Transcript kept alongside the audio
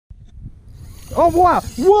Oh wow!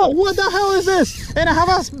 Whoa! What the hell is this? And I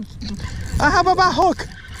have a back hook.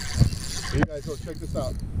 Hey guys, so check this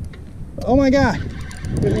out. Oh my god!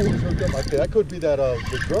 That could be that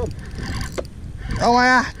the drum. Oh my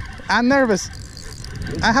god! I'm nervous.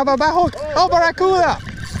 I have a back hook. Oh, Barracuda!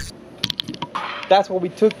 That's what we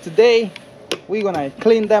took today. We're gonna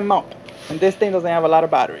clean them up. And this thing doesn't have a lot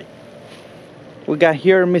of battery. We got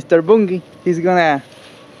here Mr. Bungie. He's gonna...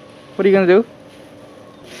 What are you gonna do?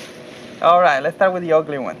 Alright, let's start with the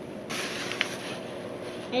ugly one.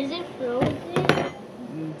 Is it frozen?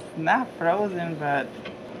 It's not frozen, but...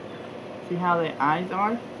 See how the eyes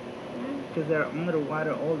are? Because they're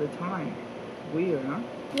underwater all the time. Weird, huh?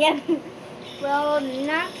 Yeah. Well,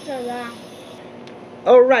 not so long.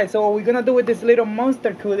 Alright, so what we're gonna do with this little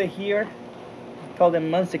monster cuda here, call them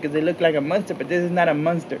monster because they look like a monster, but this is not a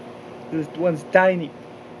monster. This one's tiny.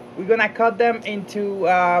 We're gonna cut them into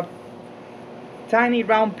tiny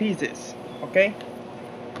round pieces, okay?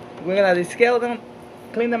 We're gonna descale them,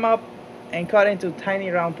 clean them up, and cut into tiny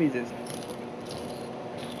round pieces.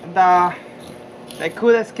 The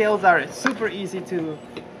cuda scales are super easy to,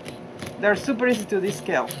 they're super easy to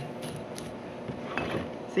descale.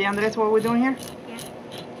 See, Andres, what we're doing here? Yeah.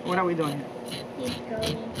 What are we doing here? Keep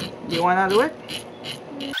going. You wanna do it?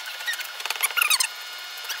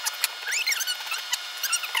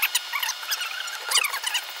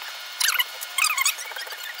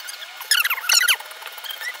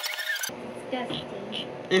 Disgusting.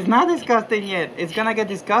 It's not disgusting yet. It's gonna get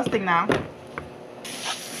disgusting now.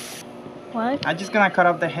 What? I'm just gonna cut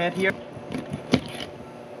off the head here.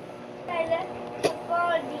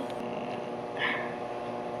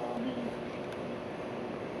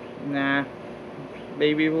 Nah,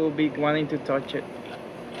 baby will be wanting to touch it.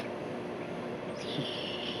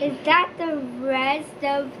 Is that the rest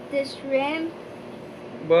of the shrimp?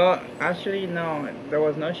 Well, actually no, there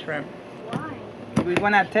was no shrimp. Why? We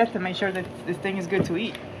wanna test to make sure that this thing is good to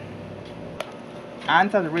eat.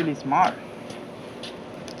 Ants are really smart.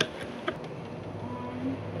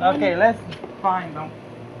 Okay, let's find them.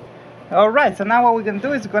 Alright, so now what we're gonna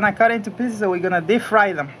do is we're gonna cut into pieces and we're gonna deep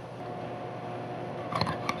fry them.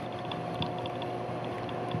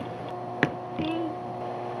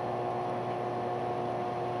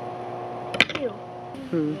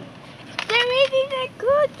 They're making the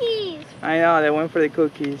cookies! I know, they went for the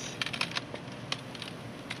cookies.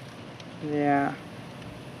 Yeah.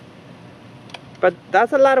 But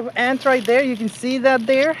that's a lot of ants right there. You can see that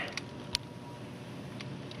there.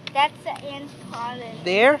 That's the ant pollen.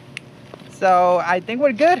 There. So I think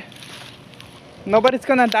we're good. Nobody's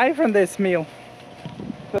gonna die from this meal.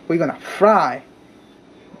 We're gonna fry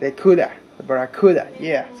the cuda, the barracuda.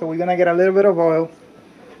 Yeah. So we're gonna get a little bit of oil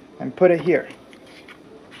and put it here.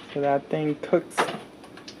 So that thing cooks.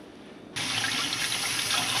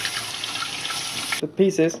 The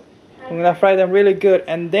pieces. We're gonna fry them really good,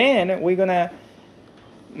 and then we're gonna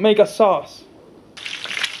make a sauce.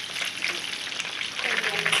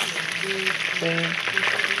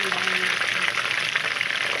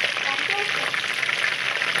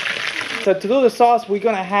 So to do the sauce, we're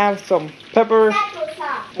gonna have some pepper.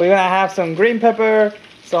 We're gonna have some green pepper,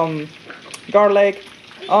 some garlic,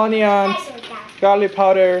 onions, garlic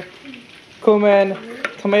powder, cumin,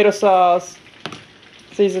 tomato sauce,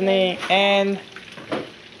 seasoning, and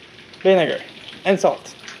vinegar and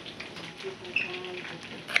salt.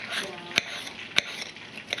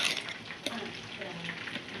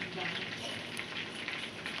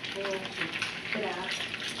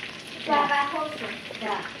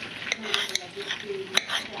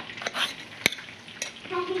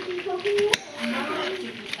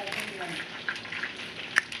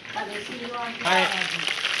 Alright,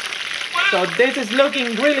 so this is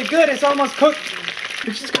looking really good. It's almost cooked.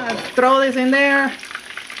 We're just gonna throw this in there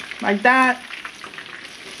like that.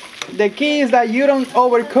 The key is that you don't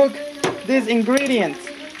overcook these ingredients.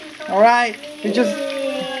 Alright, you just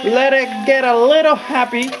let it get a little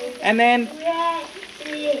happy, and then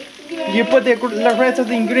you put the rest of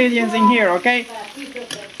the ingredients in here, okay?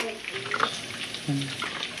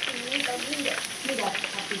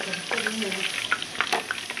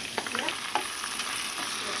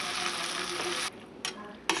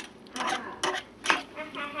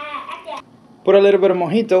 Put a little bit of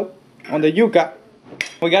mojito on the yuca.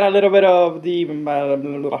 We got a little bit of the,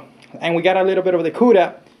 and we got a little bit of the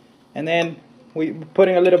cuda, and then we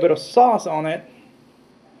putting a little bit of sauce on it.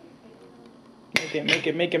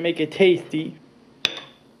 Make it tasty.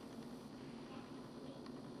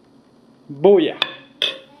 Booyah!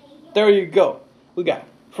 There you go. We got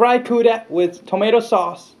fried cuda with tomato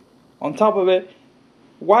sauce on top of it,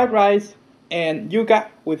 white rice, and yuca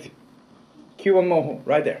with Cuban mojo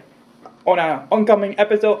right there. on an oncoming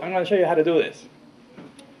episode, I'm gonna show you how to do this.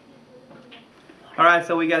 Alright,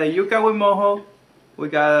 so we got a yuca with mojo, we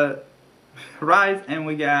got rice, and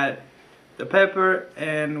we got the pepper,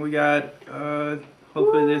 and we got,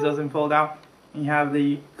 hopefully this doesn't fall down. You have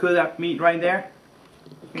the cuda meat right there.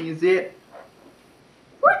 Can you see it?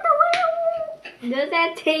 What the hell? Does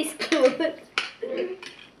that taste good?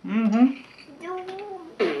 Mm-hmm.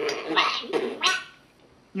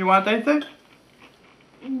 You want to taste it?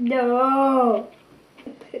 No.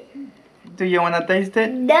 Do you want to taste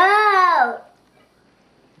it? No.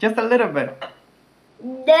 Just a little bit.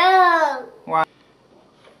 No. Wow.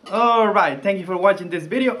 Alright, thank you for watching this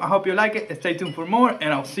video. I hope you like it. Stay tuned for more,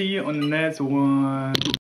 and I'll see you on the next one.